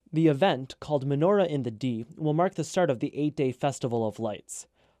The event, called Menorah in the D, will mark the start of the 8-day Festival of Lights.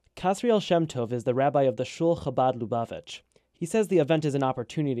 Kasriel Shem Tov is the rabbi of the Shul Chabad Lubavitch. He says the event is an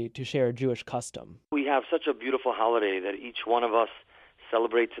opportunity to share a Jewish custom. We have such a beautiful holiday that each one of us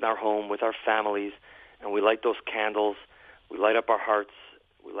celebrates in our home with our families, and we light those candles, we light up our hearts,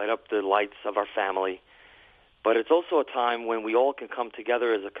 we light up the lights of our family. But it's also a time when we all can come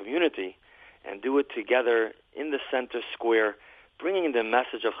together as a community and do it together in the center square, bringing the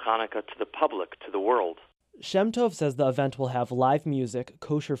message of Chanukah to the public, to the world. Shem Tov says the event will have live music,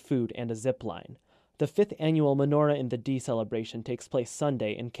 kosher food, and a zip line. The 5th annual Menorah in the D celebration takes place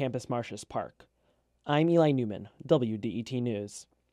Sunday in Campus Martius Park. I'm Eli Newman, WDET News.